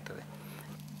ಆಗಬೇಕಾಗ್ತದೆ.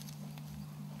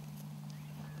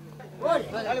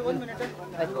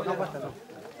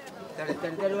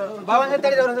 ಗೌರ್ಮೆಂಟ್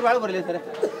ಹಾಸ್ಪಿಟಲ್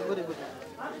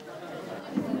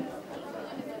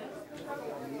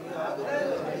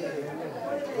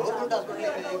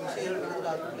ವಿಷಯ ಹೇಳಿದ್ರೆ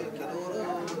ಕೆಲವರು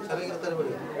ಚೆನ್ನಾಗಿರ್ತಾರೆ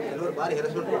ಬಿಡಿ, ಕೆಲವರು ಭಾರಿ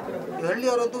ಹೆರಸ್ಮೆಂಟ್ ಕೊಡ್ತಾರೆ. ಈ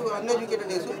ಹಳ್ಳಿಯವರಂತೂ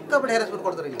ಅನ್ಎಜುಕೇಟೆಡ್ ಸಿಕ್ಕಾಪಟ್ಟೆ ಹೆರಸ್ಮೆಂಟ್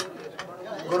ಕೊಡ್ತಾರೆ ಇಲ್ಲಿ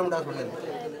ಗೌರ್ಮೆಂಟ್ ಹಾಸ್ಪಿಟಲಲ್ಲಿ.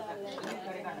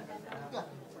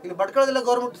 ಇಲ್ಲಿ ಭಟ್ಕಳದಲ್ಲ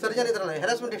ಗೌರ್ಮೆಂಟ್ ಸರ್ಜನ್ ಇದ್ರಲ್ಲ,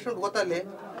 ಹೆರಸ್ಮೆಂಟ್ ಎಷ್ಟು ಉಂಟು ಗೊತ್ತಾ ಅಲ್ಲಿ.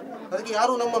 ಅದಕ್ಕೆ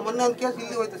ಯಾರು ನಮ್ಮ ಮೊನ್ನೆ ಒಂದು ಕೇಸ್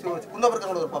ಇಲ್ಲಿ ಹೋಯ್ತು, ಕುಂದಾಪುರ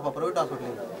ಕರ್ಕೊಂಡು ಹೋದ್ರು ಪಾಪ private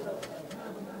hospital.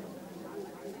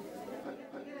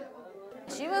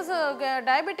 She was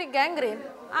diabetic gangrene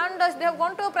and they have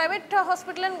gone to a private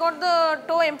hospital and got the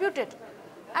toe amputated,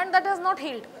 and that has not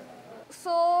healed.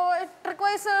 So it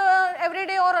requires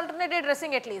everyday or alternate day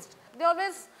dressing at least. They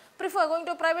always prefer going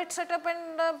to a private setup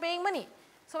and paying money.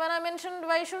 So when I mentioned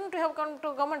why shouldn't you have come to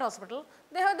government hospital,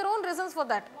 they have their own reasons for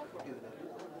that.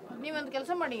 ನೀವು ಒಂದು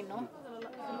ಕೆಲಸ ಮಾಡಿ, ಇನ್ನು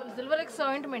silver X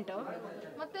ointment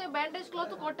ಮತ್ತು bandage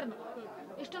cloth cotton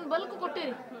ಇಷ್ಟೊಂದು bulk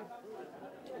ಕೊಟ್ಟಿರಿ,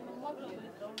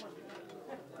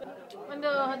 ಒಂದು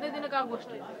 15 ದಿನಕ್ಕೆ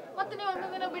ಆಗುವಷ್ಟು. ಮತ್ತು ನೀವು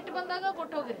 11 ದಿನ ಬಿಟ್ಟು ಬಂದಾಗ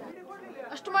ಕೊಟ್ಟು ಹೋಗಿರಿ.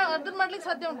 ಅಷ್ಟು ಅದನ್ನು ಮಾಡ್ಲಿಕ್ಕೆ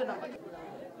ಸಾಧ್ಯ ಉಂಟು ನಾವು.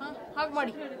 ಹಾಂ, ಹಾಗೆ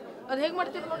ಮಾಡಿ. ಅದು ಹೇಗೆ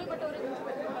ಮಾಡ್ತೀರಿ ನೋಡಿ. ಬಟ್ ಅವ್ರಿಗೆ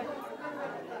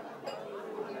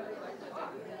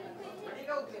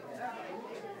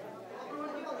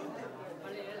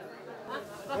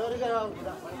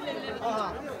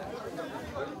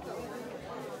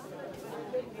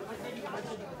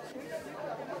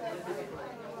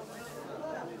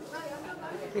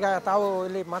ಈಗ ತಾವು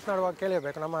ಇಲ್ಲಿ ಮಾತನಾಡುವಾಗ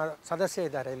ಕೇಳಿರಬೇಕು, ನಮ್ಮ ಸದಸ್ಯ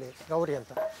ಇದ್ದಾರೆ ಇಲ್ಲಿ ಗೌರಿ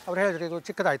ಅಂತ, ಅವ್ರು ಹೇಳಿದ್ರು ಇದು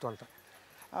ಚಿಕ್ಕದಾಯಿತು ಅಂತ.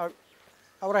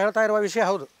 ಅವರು ಹೇಳ್ತಾ ಇರುವ ವಿಷಯ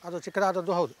ಹೌದು, ಅದು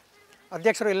ಚಿಕ್ಕದಾದದ್ದು ಹೌದು.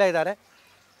 ಅಧ್ಯಕ್ಷರು ಇಲ್ಲೇ ಇದ್ದಾರೆ.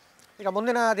 ಈಗ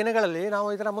ಮುಂದಿನ ದಿನಗಳಲ್ಲಿ ನಾವು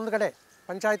ಇದರ ಮುಂದ್ಗಡೆ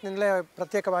ಪಂಚಾಯತ್ನಿಂದಲೇ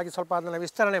ಪ್ರತ್ಯೇಕವಾಗಿ ಸ್ವಲ್ಪ ಅದನ್ನು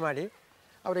ವಿಸ್ತರಣೆ ಮಾಡಿ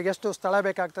ಅವರಿಗೆ ಎಷ್ಟು ಸ್ಥಳ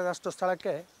ಬೇಕಾಗ್ತದೆ ಅಷ್ಟು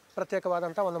ಸ್ಥಳಕ್ಕೆ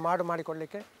ಪ್ರತ್ಯೇಕವಾದಂಥ ಒಂದು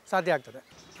ಮಾಡಿಕೊಡಲಿಕ್ಕೆ ಸಾಧ್ಯ ಆಗ್ತದೆ.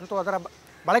 ಅಂತೂ ಅದರ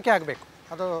ಬಳಕೆ ಆಗಬೇಕು,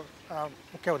 ಅದು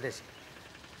ಮುಖ್ಯ ಉದ್ದೇಶ.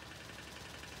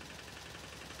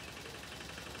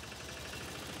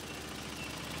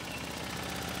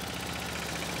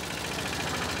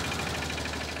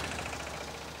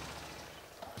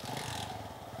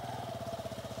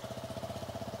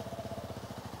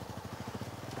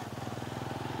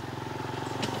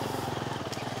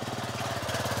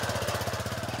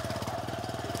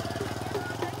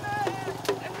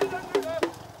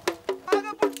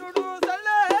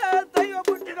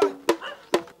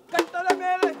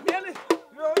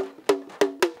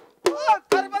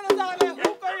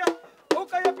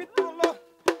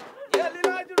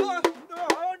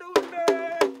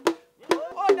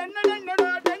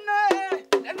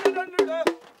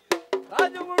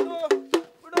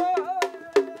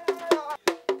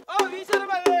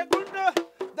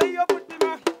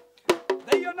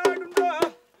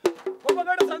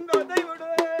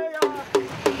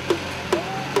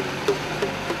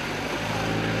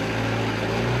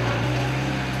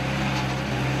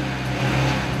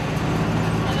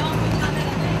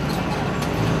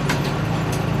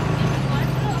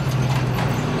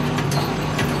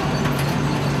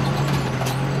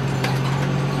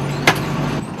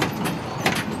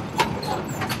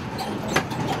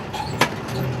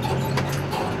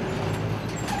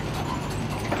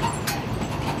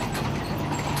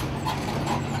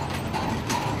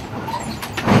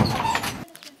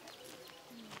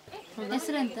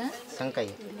 ಹೆಸರೆಂತ?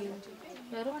 ಸಂಕಯ್ಯ.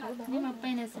 ನಿಮ್ಮ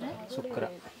ಅಪ್ಪನ ಹೆಸರು? ಶುಕ್ರ.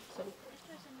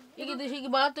 ಈಗ ಇದು ಹೀಗೆ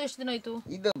ಬಾತು ಎಷ್ಟು ದಿನ ಆಯ್ತು?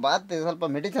 ಇದು ಬಾತ್ ಸ್ವಲ್ಪ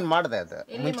ಮೆಡಿಸಿನ್ ಮಾಡಿದೆ ಅದು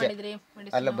ಮುಂಚೆ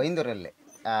ಅಲ್ಲ ಬೈಂದೂರಲ್ಲಿ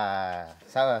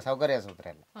ಸೌಕರ್ಯ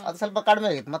ಆಸ್ಪತ್ರೆಯಲ್ಲಿ ಅದು ಸ್ವಲ್ಪ ಕಡಿಮೆ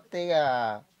ಆಗಿತ್ತು. ಮತ್ತೆ ಈಗ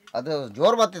ಅದು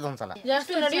ಜೋರು ಬರ್ತಿತ್ತು ಒಂದ್ಸಲ.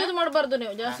 ಜಾಸ್ತಿ ನಡೆಯೋದು ಮಾಡಬಾರ್ದು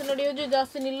ನೀವು, ಜಾಸ್ತಿ ನಡೆಯೋದು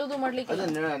ಜಾಸ್ತಿ ನಿಲ್ಲೋದು ಮಾಡ್ಲಿಕ್ಕೆ.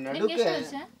 ನಡುಕ್ಕೆ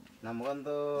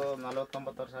ನಮಗೊಂದು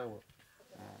 40-50 ವರ್ಷ ಆಗ್ಬೋದು.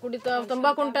 ಕುಡಿತಾ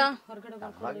ತಂಬಾಕು ಉಂಟಾ?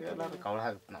 ಕವಳ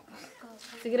ಆಗುತ್ತೆ ನಾವು.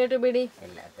 ಸಿಗರೇಟು ಬೀಡಿ?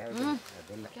 ಇಲ್ಲ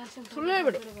ಸುಳ್ಳು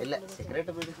ಹೇಳ್ಬಿಡಿ. ಇಲ್ಲ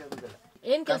ಸಿಗರೇಟು ಬೀಡಿ ಸೇರುದಿಲ್ಲ.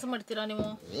 ಏನು ಕೆಲಸ ಮಾಡ್ತೀರಾ ನೀವು?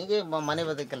 ಹೀಗೆ ಮನೆ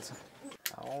ಬದ ಕೆಲಸ.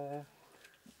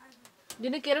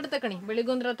 ದಿನಕ್ಕೆ 2 ತಕಣಿ,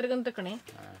 ಬೆಳಿಗ್ಗೊಂದು ರಾತ್ರಿಗೊಂದು ತಕಣಿ.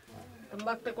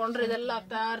 ತಂಬಾಕು ತಗೊಂಡ್ರೆ ಇದೆಲ್ಲ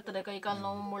ಆಗ್ತಾ ಇರ್ತದೆ, ಕೈ ಕಾಲು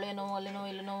ನೋವು, ಮೂಳೆ ನೋವು, ಅಲ್ಲಿ ನೋವು,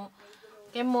 ಇಲ್ಲಿ ನೋವು,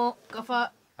 ಕೆಮ್ಮು, ಕಫ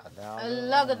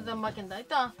ಎಲ್ಲ ಆಗುತ್ತೆ ತಂಬಾಕಿಂದ.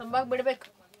 ಆಯ್ತಾ? ತಂಬಾಕು ಬಿಡ್ಬೇಕು.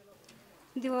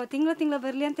 ತಿಂಗಳು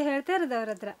ಬರಲಿ ಅಂತ ಹೇಳ್ತಾ ಇರೋದು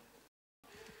ಅವ್ರ ಹತ್ರ.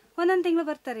 ಒಂದೊಂದು ತಿಂಗಳು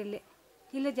ಬರ್ತಾರೆ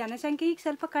ಇಲ್ಲಿ ಜನಸಂಖ್ಯೆ ಈಗ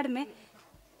ಸ್ವಲ್ಪ ಕಡಿಮೆ.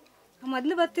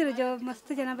 ಮೊದಲು ಬರ್ತಿರು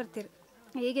ಮಸ್ತ್ ಜನ ಬರ್ತಿರು,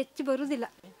 ಈಗ ಹೆಚ್ಚು ಬರುವುದಿಲ್ಲ.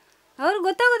 ಅವ್ರಿಗೆ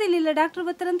ಗೊತ್ತಾಗೋದಿಲ್ಲ, ಇಲ್ಲ ಡಾಕ್ಟ್ರು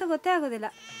ಬರ್ತಾರಂತ ಗೊತ್ತೇ ಆಗೋದಿಲ್ಲ.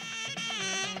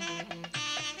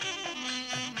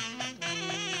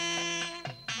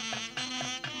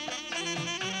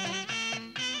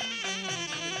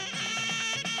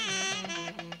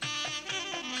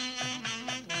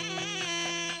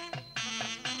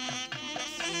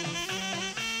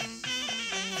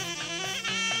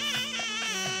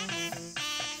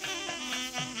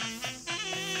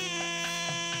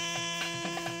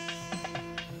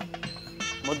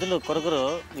 ಮೊದಲು ಕೊರಗರು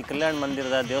ಈ ಕಲ್ಯಾಣ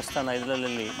ಮಂದಿರದ ದೇವಸ್ಥಾನ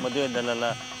ಇದರಲ್ಲಿ ಮದುವೆದಲ್ಲೆಲ್ಲ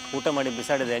ಊಟ ಮಾಡಿ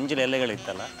ಬಿಸಾಡಿದ ಎಂಜಲ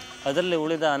ಎಲೆಗಳಿತ್ತಲ್ಲ, ಅದರಲ್ಲಿ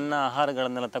ಉಳಿದ ಅನ್ನ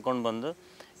ಆಹಾರಗಳನ್ನೆಲ್ಲ ತಗೊಂಡು ಬಂದು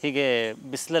ಹೀಗೆ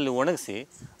ಬಿಸಿಲಲ್ಲಿ ಒಣಗಿಸಿ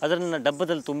ಅದನ್ನು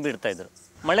ಡಬ್ಬದಲ್ಲಿ ತುಂಬಿಡ್ತಾಯಿದ್ರು.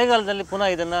 ಮಳೆಗಾಲದಲ್ಲಿ ಪುನಃ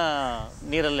ಇದನ್ನು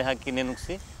ನೀರಲ್ಲಿ ಹಾಕಿ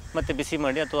ನೆನಗಿಸಿ ಮತ್ತು ಬಿಸಿ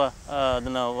ಮಾಡಿ ಅಥವಾ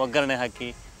ಅದನ್ನು ಒಗ್ಗರಣೆ ಹಾಕಿ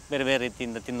ಬೇರೆ ಬೇರೆ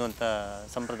ರೀತಿಯಿಂದ ತಿನ್ನುವಂಥ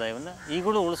ಸಂಪ್ರದಾಯವನ್ನು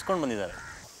ಈಗಲೂ ಉಳಿಸ್ಕೊಂಡು ಬಂದಿದ್ದಾರೆ.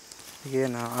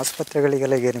 ಏನು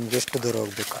ಆಸ್ಪತ್ರೆಗಳಿಗೆಲ್ಲ ಈಗ ನಿಮ್ಗೆ ಎಷ್ಟು ದೂರ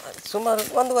ಹೋಗ್ಬೇಕು? ಸುಮಾರು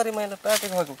 1.5 ಮೈಲ್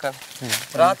ಪ್ಯಾಟಿಗೆ ಹೋಗ್ಬೇಕು.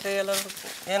 ರಾತ್ರಿ ಎಲ್ಲ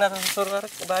ಏನಾದರೂ ಶುರುವಾರ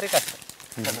ಭಾರಿ ಕಷ್ಟ.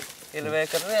 ಇಲ್ಲಿ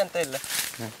ವೆಹಿಕಲ್ ಅಂತ ಇಲ್ಲ,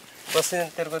 ಬಸ್ಸಿನ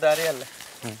ತಿರುಗು ದಾರಿ ಅಲ್ಲ,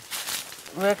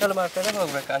 ವೆಹಿಕಲ್ ಮಾಡ್ತಾರೆ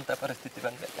ಹೋಗ್ಬೇಕಂತ ಪರಿಸ್ಥಿತಿ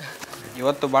ಬಂದರೆ.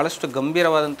 ಇವತ್ತು ಭಾಳಷ್ಟು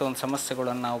ಗಂಭೀರವಾದಂಥ ಒಂದು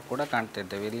ಸಮಸ್ಯೆಗಳನ್ನು ನಾವು ಕೂಡ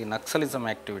ಕಾಣ್ತಿದ್ದೇವೆ. ಇಲ್ಲಿ ನಕ್ಸಲಿಸಮ್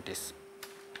ಆ್ಯಕ್ಟಿವಿಟೀಸ್.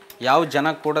 ಯಾವ ಜನ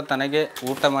ಕೂಡ ತನಗೆ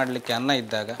ಊಟ ಮಾಡಲಿಕ್ಕೆ ಅನ್ನ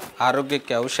ಇದ್ದಾಗ,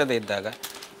 ಆರೋಗ್ಯಕ್ಕೆ ಔಷಧ ಇದ್ದಾಗ,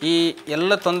 ಈ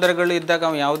ಎಲ್ಲ ತೊಂದರೆಗಳು ಇದ್ದಾಗ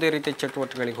ಅವು ಯಾವುದೇ ರೀತಿಯ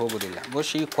ಚಟುವಟಿಕೆಗಳಿಗೆ ಹೋಗೋದಿಲ್ಲ.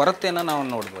 ಬಹುಶಃ ಈ ಕೊರತೆಯನ್ನು ನಾವು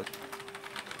ನೋಡ್ಬೋದು.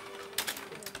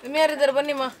 ಯಾರಿದ್ದಾರೆ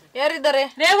ಬನ್ನಿಮ್ಮ, ಯಾರಿದ್ದಾರೆ?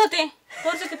 ರೇವತಿ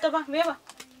ತೋರ್ಸಕ್ಕಿತ್ತಪ್ಪ, ಬೇವ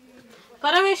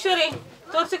ಪರಮೇಶ್ವರಿ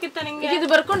ತೋರ್ಸಕ್ಕಿತ್ತ ನಿಂಗೆ. ಇದು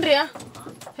ಬರ್ಕೊಂಡ್ರಿಯಾ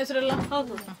ಹೆಸರೆಲ್ಲ?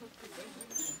 ಹೌದು.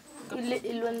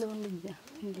 ಇಲ್ಲಿ ಒಂದು ಉಂಡಿದ್ಯಾ?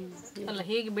 ಅಲ್ಲ,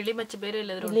 ಹೀಗೆ ಬಿಳಿ ಮಚ್ಚೆ ಬೇರೆ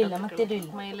ಇಲ್ಲದ್ರು ಇಲ್ಲ, ಮತ್ತೆ ಇಲ್ಲ.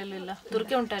 ಮೈಲೆಲ್ಲ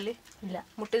ತುರ್ಕೆ ಉಂಟಾ ಅಲ್ಲಿ? ಇಲ್ಲ.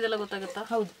 ಮುಟ್ಟಿದೆಲ್ಲ ಗೊತ್ತಾಗುತ್ತಾ?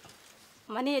 ಹೌದು.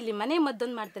 ಮನೆಯಲ್ಲಿ ಮನೆ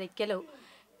ಮದ್ದೊಂದು ಮಾಡ್ತಾರೆ. ಕೆಲವು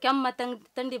ಕೆಮ್ಮ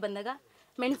ಥಂಡಿ ಬಂದಾಗ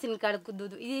ಮೆಣಸಿನಕಾಳು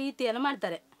ಕುದ್ದುದು ಈ ರೀತಿ ಎಲ್ಲ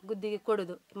ಮಾಡ್ತಾರೆ, ಗುದ್ದಿಗೆ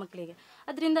ಕೊಡೋದು ಮಕ್ಕಳಿಗೆ.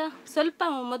 ಅದರಿಂದ ಸ್ವಲ್ಪ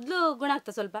ಮೊದಲು ಗುಣ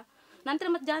ಆಗ್ತದೆ, ಸ್ವಲ್ಪ ನಂತರ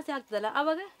ಮತ್ತೆ ಜಾಸ್ತಿ ಆಗ್ತದಲ್ಲ,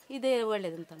 ಆವಾಗ ಇದೇ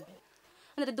ಒಳ್ಳೇದಂತ.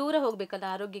 ಅಂದರೆ ದೂರ ಹೋಗಬೇಕಲ್ಲ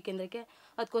ಆರೋಗ್ಯ ಕೇಂದ್ರಕ್ಕೆ,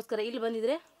 ಅದಕ್ಕೋಸ್ಕರ ಇಲ್ಲಿ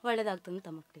ಬಂದಿದ್ರೆ ಒಳ್ಳೇದಾಗ್ತದಂತ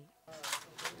ಮಕ್ಕಳಿಗೆ.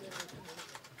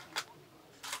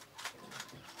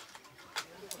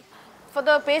 For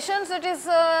the patients, it is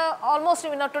almost,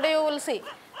 today you will see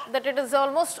that it is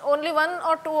almost only 1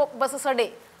 or 2 buses a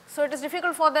day. So it is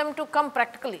difficult for them to come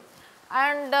practically.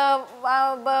 And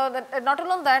not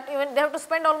alone that, even they have to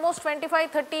spend almost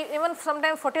 25, 30, even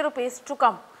sometimes 40 rupees to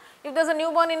come. If there is a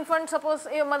newborn infant, suppose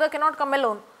your mother cannot come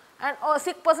alone and a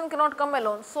sick person cannot come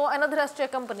alone, so another has to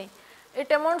accompany.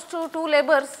 It amounts to 2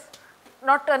 labours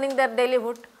not earning their daily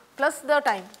livelihood plus the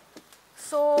time.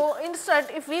 So instead,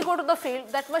 if we go to the field,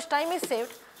 that much time is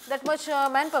saved, that much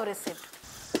manpower is saved.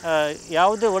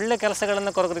 ಯಾವುದೇ ಒಳ್ಳೆ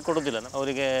ಕೆಲಸಗಳನ್ನು ಕೊರಗರಿಗೆ ಕೊಡೋದಿಲ್ಲ.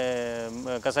 ಅವರಿಗೆ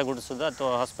ಕಸ ಗುಡಿಸೋದು ಅಥವಾ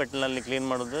ಹಾಸ್ಪಿಟಲ್ನಲ್ಲಿ clean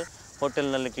ಮಾಡೋದು,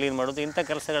 ಹೋಟೆಲ್ನಲ್ಲಿ clean ಮಾಡೋದು, ಇಂಥ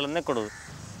ಕೆಲಸಗಳನ್ನೇ ಕೊಡೋದು.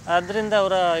 ಆದ್ದರಿಂದ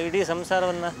ಅವರ ಇಡೀ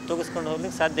ಸಂಸಾರವನ್ನು ತೂಗಿಸ್ಕೊಂಡು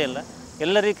ಹೋಗ್ಲಿಕ್ಕೆ ಸಾಧ್ಯ ಇಲ್ಲ.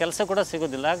 ಎಲ್ಲರಿಗೂ ಕೆಲಸ ಕೂಡ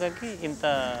ಸಿಗೋದಿಲ್ಲ. ಹಾಗಾಗಿ ಇಂಥ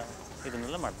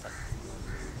ಇದನ್ನೆಲ್ಲ ಮಾಡ್ತಾರೆ.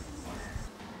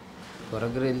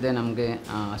 ಹೊರಗರು ಇಲ್ಲದೆ ನಮಗೆ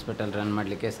ಹಾಸ್ಪಿಟಲ್ ರನ್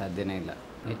ಮಾಡಲಿಕ್ಕೆ ಸಾಧ್ಯನೇ ಇಲ್ಲ.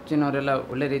 ಹೆಚ್ಚಿನವರೆಲ್ಲ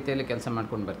ಒಳ್ಳೆ ರೀತಿಯಲ್ಲಿ ಕೆಲಸ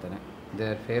ಮಾಡ್ಕೊಂಡು ಬರ್ತಾರೆ. ದೇ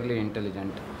ಆರ್ ಫೇರ್ಲಿ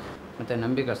ಇಂಟೆಲಿಜೆಂಟ್ ಮತ್ತು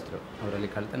ನಂಬಿಕಸ್ಥರು. ಅವರಲ್ಲಿ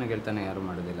ಗೆಳ್ತನ ಯಾರೂ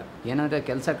ಮಾಡೋದಿಲ್ಲ. ಏನಾದರೆ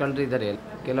ಕೆಲಸ ಕಳೆದಿದ್ದಾರೆ.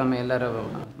 ಕೆಲವೊಮ್ಮೆ ಎಲ್ಲರೂ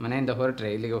ಮನೆಯಿಂದ ಹೊರಟ್ರೆ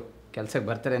ಇಲ್ಲಿಗೆ ಕೆಲಸಕ್ಕೆ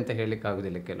ಬರ್ತಾರೆ ಅಂತ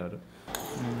ಹೇಳಲಿಕ್ಕಾಗೋದಿಲ್ಲ ಕೆಲವರು.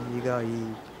 ಈಗ ಈ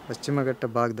ಪಶ್ಚಿಮ ಘಟ್ಟ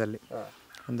ಭಾಗದಲ್ಲಿ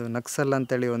ಒಂದು ನಕ್ಸಲ್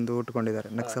ಅಂತೇಳಿ ಒಂದು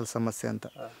ಹುಟ್ಕೊಂಡಿದ್ದಾರೆ, ನಕ್ಸಲ್ ಸಮಸ್ಯೆ ಅಂತ.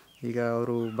 ಈಗ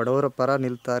ಅವರು ಬಡವರ ಪರ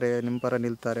ನಿಲ್ತಾರೆ, ನಿಮ್ಮ ಪರ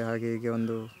ನಿಲ್ತಾರೆ, ಹಾಗೆ ಹೀಗೆ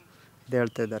ಒಂದು ಇದು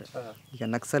ಹೇಳ್ತಾ ಇದ್ದಾರೆ. ಈಗ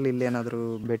ನಕ್ಸಲ್ ಇಲ್ಲಿ ಏನಾದರೂ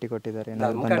ಭೇಟಿ ಕೊಟ್ಟಿದ್ದಾರೆ?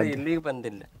 ನಮ್ಮ ಕಡೆ ಇಲ್ಲಿಗೆ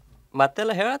ಬಂದಿಲ್ಲ.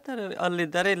 ಮತ್ತೆಲ್ಲ ಹೇಳ್ತಾರೆ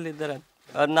ಅಲ್ಲಿದ್ದಾರೆ ಇಲ್ಲಿದ್ದಾರೆ,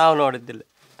 ಅದು ನಾವು ನೋಡಿದ್ದಿಲ್ಲ.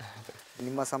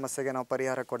 ನಿಮ್ಮ ಸಮಸ್ಯೆಗೆ ನಾವು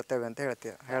ಪರಿಹಾರ ಕೊಡ್ತೇವೆ ಅಂತ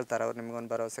ಹೇಳ್ತಾರೆ ಅವ್ರು. ನಿಮ್ಗೊಂದು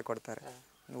ಭರವಸೆ ಕೊಡ್ತಾರೆ,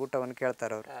 ಊಟವನ್ನು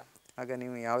ಕೇಳ್ತಾರೆ ಅವರು. ಆಗ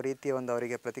ನೀವು ಯಾವ ರೀತಿ ಒಂದು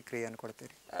ಅವರಿಗೆ ಪ್ರತಿಕ್ರಿಯೆಯನ್ನು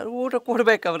ಕೊಡ್ತೀರಿ? ಊಟ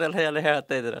ಕೊಡ್ಬೇಕು ಅವರೆಲ್ಲ ಎಲ್ಲ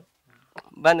ಹೇಳ್ತಾ ಇದ್ರು.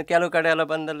 ಬಂದು ಕೆಲವು ಕಡೆ ಎಲ್ಲ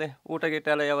ಬಂದಲ್ಲಿ ಊಟ ಗೀಟ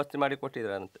ಎಲ್ಲ ವ್ಯವಸ್ಥೆ ಮಾಡಿ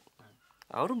ಕೊಟ್ಟಿದ್ರಂತೆ.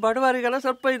 ಅವರು ಬಡವರಿಗೆಲ್ಲ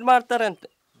ಸ್ವಲ್ಪ ಇದು ಮಾಡ್ತಾರೆ ಅಂತ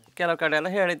ಕೆಲವು ಕಡೆ ಎಲ್ಲ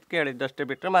ಕೇಳಿದ್ದಷ್ಟೇ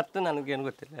ಬಿಟ್ಟರೆ ಮತ್ತೆ ನನಗೇನು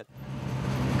ಗೊತ್ತಿಲ್ಲ.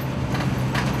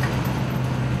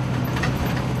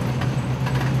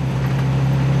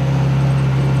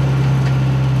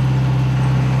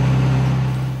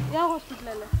 ಯಾವ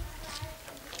ಹಾಸ್ಪಿಟ್ಲಲ್ಲ?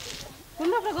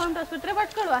 ಕುಂದಾಪುರ ಗೌರ್ಮೆಂಟ್ ಆಸ್ಪತ್ರೆ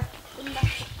ಪಟ್ಕೊಳ್ವಾ?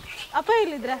 ಅಪ್ಪ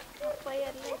ಇಲ್ಲಿದ್ರ?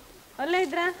 ಅಲ್ಲೇ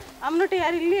ಇದ್ರ? ಅಮ್ಮನೊಟ್ಟಿ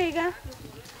ಯಾರು ಇಲ್ಲಿ? ಈಗ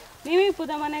ನೀವೇ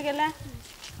ಪುದ ಮನೆಗೆಲ್ಲ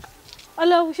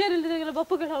ಅಲ್ಲ, ಹುಷಾರಿಲ್ದಿದ್ದಾಗೆಲ್ಲ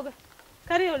ಬಪ್ಪುಗಳು ಹೋಗ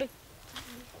ಕರಿ ಅವಳಿ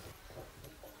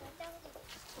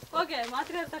ಹೋಗೆ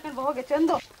ಮಾತ್ರೆ ತಗೊಂಡು ಹೋಗಿ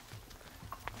ಚಂದು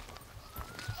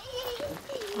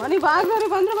ಮನೆ ಬಾಗ್ಲವ್ರು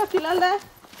ಬಂದ್ರೆ ಬರ್ತಿಲ್ಲ ಅಲ್ಲ.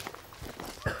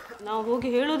 ನಾವು ಹೋಗಿ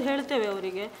ಹೇಳ್ತೇವೆ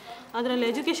ಅವರಿಗೆ, ಅದರಲ್ಲಿ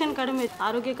ಎಜುಕೇಷನ್ ಕಡಿಮೆ.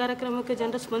 ಆರೋಗ್ಯ ಕಾರ್ಯಕ್ರಮಕ್ಕೆ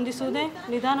ಜನರು ಸ್ಪಂದಿಸುವುದೇ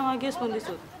ನಿಧಾನವಾಗಿಯೇ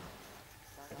ಸ್ಪಂದಿಸುವುದು.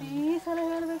 ಈ ಸಲ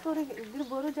ಹೇಳ್ಬೇಕು ಅವರಿಗೆ, ಇದ್ರ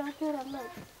ಬರೋ ಜಾಸ್ತಿ ಅವರಲ್ಲ.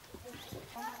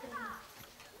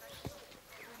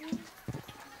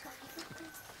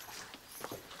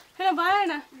 ಹೇಳ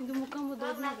ಬಾಯಣ್ಣ, ಇದು ಮುಖ ಮುದ್ದು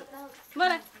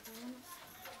ಬರ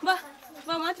ಬಾ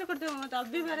ಬಾ, ಮಾತ್ರೆ ಕೊಡ್ತೇವೆ. ಮತ್ತೆ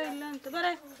ಅಬ್ಬಿ ಬೇರೆ ಇಲ್ಲ ಅಂತ ಬರ.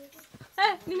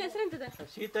 ನಿನ್ನ ಹೆಸರೆಂತದೆ?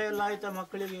 ಶೀತ ಎಲ್ಲ ಆಯ್ತಾ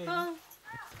ಮಕ್ಕಳಿಗೆ?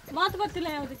 ಮಾತು ಬರ್ತಿಲ್ಲ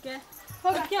ಯಾವುದಕ್ಕೆ?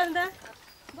 ಹೋಗಕ್ಕೆ ಅಂದ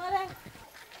ಬರ.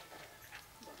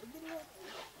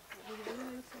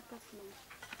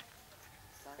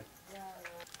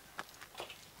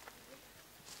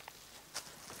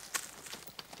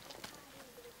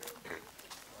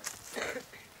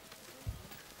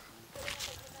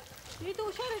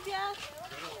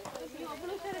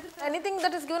 Anything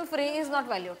that is given free is not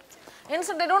valued.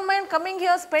 Instead, they don't mind coming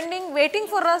here, spending, waiting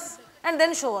for us, and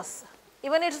then show us.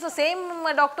 Even it's the same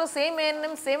doctor, same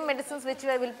A&M, same medicines which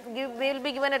will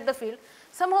be given at the field.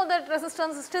 Somehow that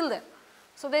resistance is still there.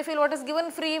 So they feel what is given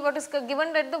free, what is given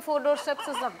at the 4 doorsteps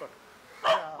is not good.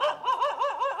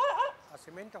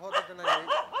 Cement ಹೋದದ್ದನ್ನು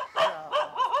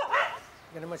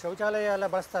ಈಗ ನಿಮ್ಮ ಶೌಚಾಲಯ ಎಲ್ಲ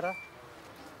ಬಳಸ್ತಾರಾ?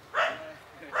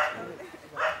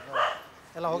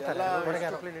 ಎಲ್ಲ ಹೋಗ್ತಾರೆ ಹೊರಗೆ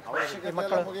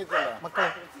ಮಕ್ಕಳು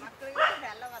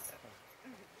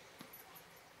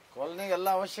ಕಾಲೋನಿಗೆ ಎಲ್ಲ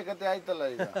ಅವಶ್ಯಕತೆ ಆಯ್ತಲ್ಲ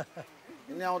ಈಗ.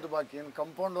 ಇನ್ಯಾವುದು ಬಾಕಿ? ಇನ್ನು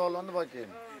ಕಾಂಪೌಂಡ್ ವಾಲ್ ಒಂದು ಬಾಕಿ,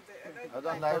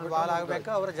 ಅದೊಂದು ವಾಲ್ ಆಗಬೇಕು,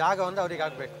 ಅವರ ಜಾಗ ಒಂದು ಅವ್ರಿಗೆ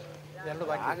ಆಗಬೇಕು. ಎರಡು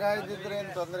ಬಾಕಿ. ಜಾಗ ಇದ್ದಿದ್ರೆ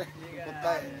ಏನು ತೊಂದರೆ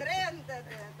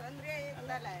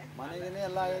ಮನೆಗೇನೆ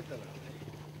ಎಲ್ಲ ಆಯ್ತಲ್ಲ.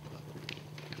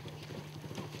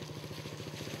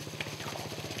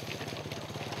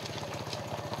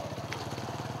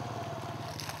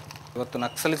 ಇವತ್ತು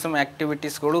ನಕ್ಸಲಿಸಮ್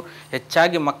ಆ್ಯಕ್ಟಿವಿಟೀಸ್ಗಳು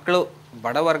ಹೆಚ್ಚಾಗಿ ಮಕ್ಕಳು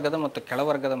ಬಡವರ್ಗದ ಮತ್ತು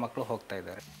ಕೆಳವರ್ಗದ ಮಕ್ಕಳು ಹೋಗ್ತಾ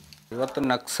ಇದ್ದಾರೆ. ಇವತ್ತು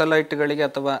ನಕ್ಸಲೈಟ್ಗಳಿಗೆ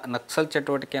ಅಥವಾ ನಕ್ಸಲ್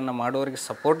ಚಟುವಟಿಕೆಯನ್ನು ಮಾಡೋರಿಗೆ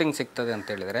ಸಪೋರ್ಟಿಂಗ್ ಸಿಗ್ತದೆ ಅಂತ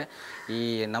ಹೇಳಿದರೆ ಈ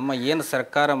ನಮ್ಮ ಏನು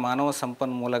ಸರ್ಕಾರ ಮಾನವ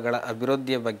ಸಂಪನ್ಮೂಲಗಳ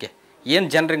ಅಭಿವೃದ್ಧಿಯ ಬಗ್ಗೆ ಏನು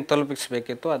ಜನರಿಗೆ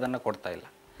ತಲುಪಿಸಬೇಕಿತ್ತು ಅದನ್ನು ಕೊಡ್ತಾ ಇಲ್ಲ.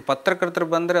 ಪತ್ರಕರ್ತರು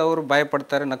ಬಂದರೆ ಅವರು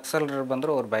ಭಯಪಡ್ತಾರೆ, ನಕ್ಸಲರು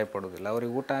ಬಂದರೂ ಅವ್ರು ಭಯಪಡೋದಿಲ್ಲ.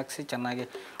 ಅವ್ರಿಗೆ ಊಟ ಹಾಕಿಸಿ ಚೆನ್ನಾಗಿ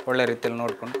ಒಳ್ಳೆ ರೀತಿಯಲ್ಲಿ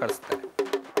ನೋಡ್ಕೊಂಡು ಕಳಿಸ್ತಾರೆ.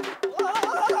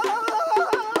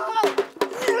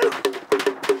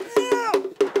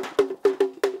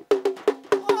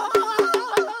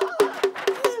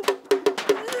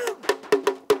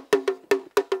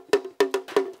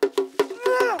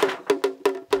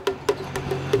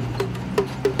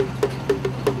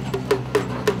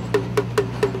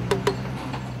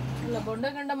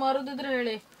 ಗಂಡ ಮಾರುದಿದ್ರೆ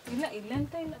ಹೇಳಿ. ಇಲ್ಲ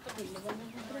ಇಲ್ಲಂತ ಇಲ್ಲ,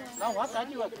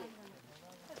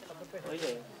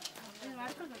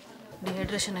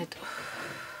 ಡಿಹೈಡ್ರೇಷನ್ ಆಯ್ತು.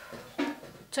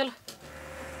 ಚಲೋ.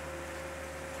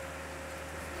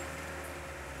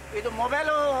 ಇದು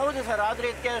ಮೊಬೈಲು ಹೌದು ಸರ್, ಆದರೆ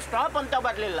ಇದಕ್ಕೆ ಸ್ಟಾಪ್ ಅಂತ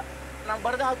ಬರಲಿಲ್ಲ. ನಾವು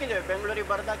ಬರೆದು ಹಾಕಿದ್ದೇವೆ, ಬೆಂಗಳೂರಿಗೆ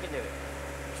ಬರೆದು ಹಾಕಿದ್ದೇವೆ.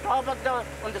 ಸ್ಟಾಪ್ ಅಂತ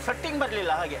ಒಂದು ಸೆಟ್ಟಿಂಗ್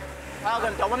ಬರಲಿಲ್ಲ.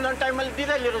 ಹಾಗಂತ ಒಂದೊಂದು ಟೈಮಲ್ಲಿ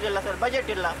ಇದರಲ್ಲಿ ಇರೋದಿಲ್ಲ ಸರ್,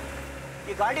 ಬಜೆಟ್ ಇಲ್ಲ.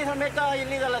 ಈ ಗಾಡಿ ಸಮೇತ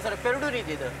ಇಲ್ಲಿದಲ್ಲ ಸರ್, ಪೆರಡೂರು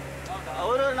ಇದ್ದಿದ್ದು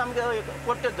ಅವರು ನಮಗೆ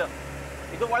ಕೊಟ್ಟದ್ದು.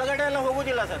 ಇದು ಒಳಗಡೆ ಎಲ್ಲ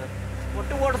ಹೋಗೋದಿಲ್ಲ ಸರ್,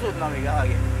 ಒಟ್ಟು ಓಡಿಸೋದು ನಾವೀಗ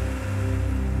ಹಾಗೆ.